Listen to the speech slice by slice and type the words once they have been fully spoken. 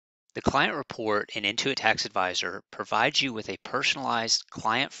The client report in Intuit Tax Advisor provides you with a personalized,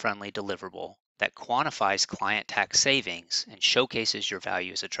 client-friendly deliverable that quantifies client tax savings and showcases your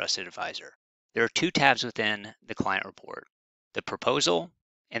value as a trusted advisor. There are two tabs within the client report, the proposal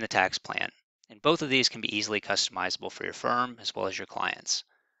and the tax plan, and both of these can be easily customizable for your firm as well as your clients.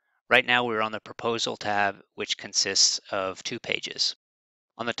 Right now we're on the proposal tab, which consists of 2 pages.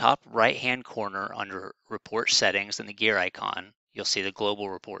 On the top right-hand corner under Report Settings and the gear icon, you'll see the Global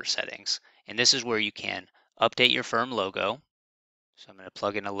Report Settings. And this is where you can update your firm logo. So I'm going to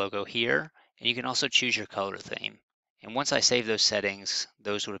plug in a logo here, and you can also choose your color theme. And once I save those settings,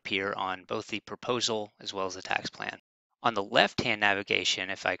 those would appear on both the proposal as well as the tax plan. On the left-hand navigation,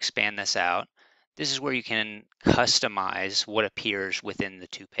 if I expand this out, this is where you can customize what appears within the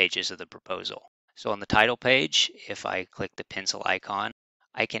 2 pages of the proposal. So on the title page, if I click the pencil icon,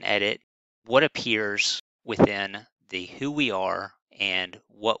 I can edit what appears within the who we are and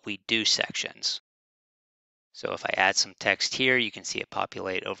what we do sections. So if I add some text here, you can see it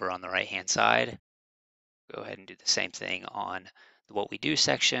populate over on the right-hand side. Go ahead and do the same thing on the what we do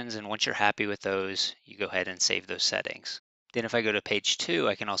sections. And once you're happy with those, you go ahead and save those settings. Then if I go to page 2,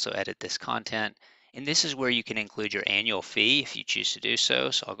 I can also edit this content. And this is where you can include your annual fee if you choose to do so.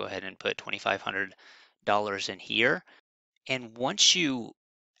 So I'll go ahead and put $2,500 in here. And once you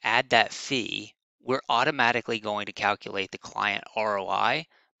add that fee, we're automatically going to calculate the client ROI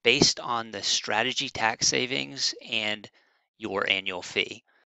based on the strategy tax savings and your annual fee.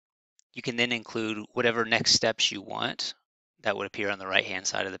 You can then include whatever next steps you want that would appear on the right-hand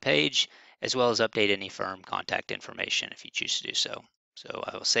side of the page, as well as update any firm contact information if you choose to do so. So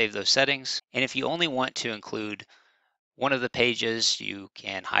I will save those settings. And if you only want to include one of the pages, you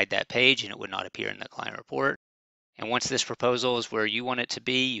can hide that page and it would not appear in the client report. And once this proposal is where you want it to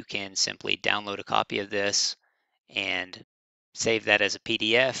be, you can simply download a copy of this and save that as a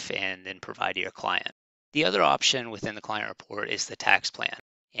PDF and then provide to your client. The other option within the client report is the tax plan.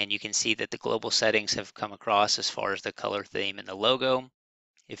 And you can see that the global settings have come across as far as the color theme and the logo.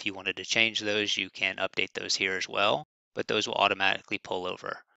 If you wanted to change those, you can update those here as well, but those will automatically pull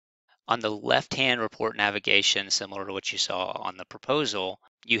over. On the left-hand report navigation, similar to what you saw on the proposal,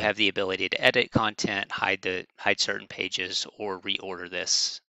 you have the ability to edit content, hide certain pages, or reorder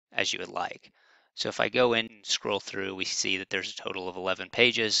this as you would like. So if I go in and scroll through, we see that there's a total of 11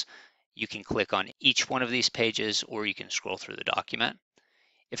 pages. You can click on each one of these pages, or you can scroll through the document.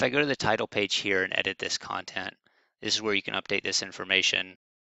 If I go to the title page here and edit this content, this is where you can update this information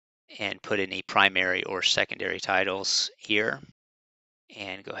and put any primary or secondary titles here,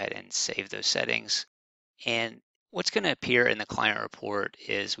 and go ahead and save those settings. And what's going to appear in the client report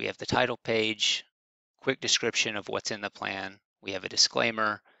is we have the title page, quick description of what's in the plan. We have a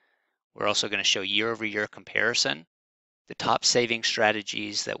disclaimer. We're also going to show year-over-year comparison, the top saving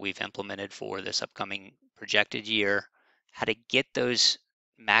strategies that we've implemented for this upcoming projected year, how to get those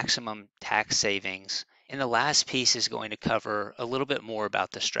maximum tax savings. And the last piece is going to cover a little bit more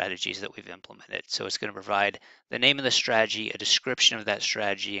about the strategies that we've implemented. So it's going to provide the name of the strategy, a description of that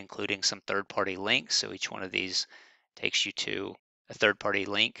strategy, including some third-party links. So each one of these takes you to a third-party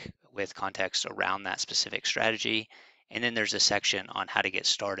link with context around that specific strategy. And then there's a section on how to get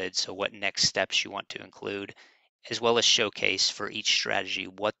started. So what next steps you want to include, as well as showcase for each strategy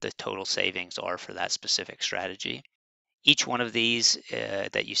what the total savings are for that specific strategy. Each one of these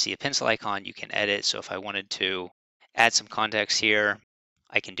that you see a pencil icon, you can edit. So if I wanted to add some context here,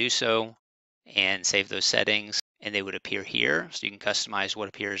 I can do so and save those settings and they would appear here. So you can customize what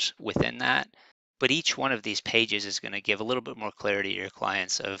appears within that. But each one of these pages is going to give a little bit more clarity to your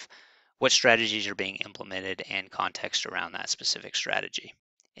clients of what strategies are being implemented and context around that specific strategy.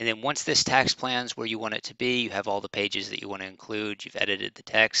 And then once this tax plan's where you want it to be, you have all the pages that you want to include, you've edited the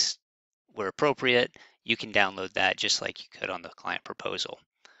text where appropriate, you can download that just like you could on the client proposal.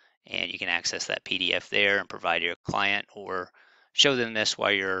 And you can access that PDF there and provide your client or show them this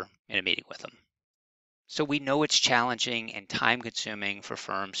while you're in a meeting with them. So we know it's challenging and time consuming for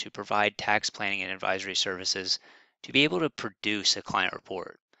firms who provide tax planning and advisory services to be able to produce a client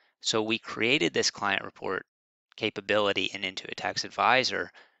report. So we created this client report capability in Intuit Tax Advisor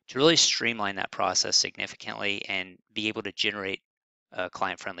to really streamline that process significantly and be able to generate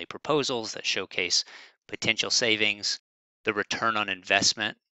client-friendly proposals that showcase potential savings, the return on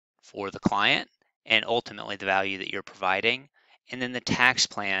investment for the client, and ultimately the value that you're providing, and then the tax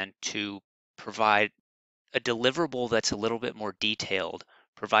plan to provide a deliverable that's a little bit more detailed,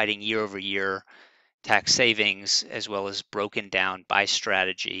 providing year-over-year tax savings as well as broken down by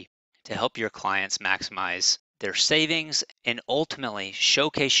strategy to help your clients maximize their savings and ultimately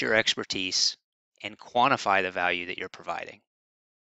showcase your expertise and quantify the value that you're providing.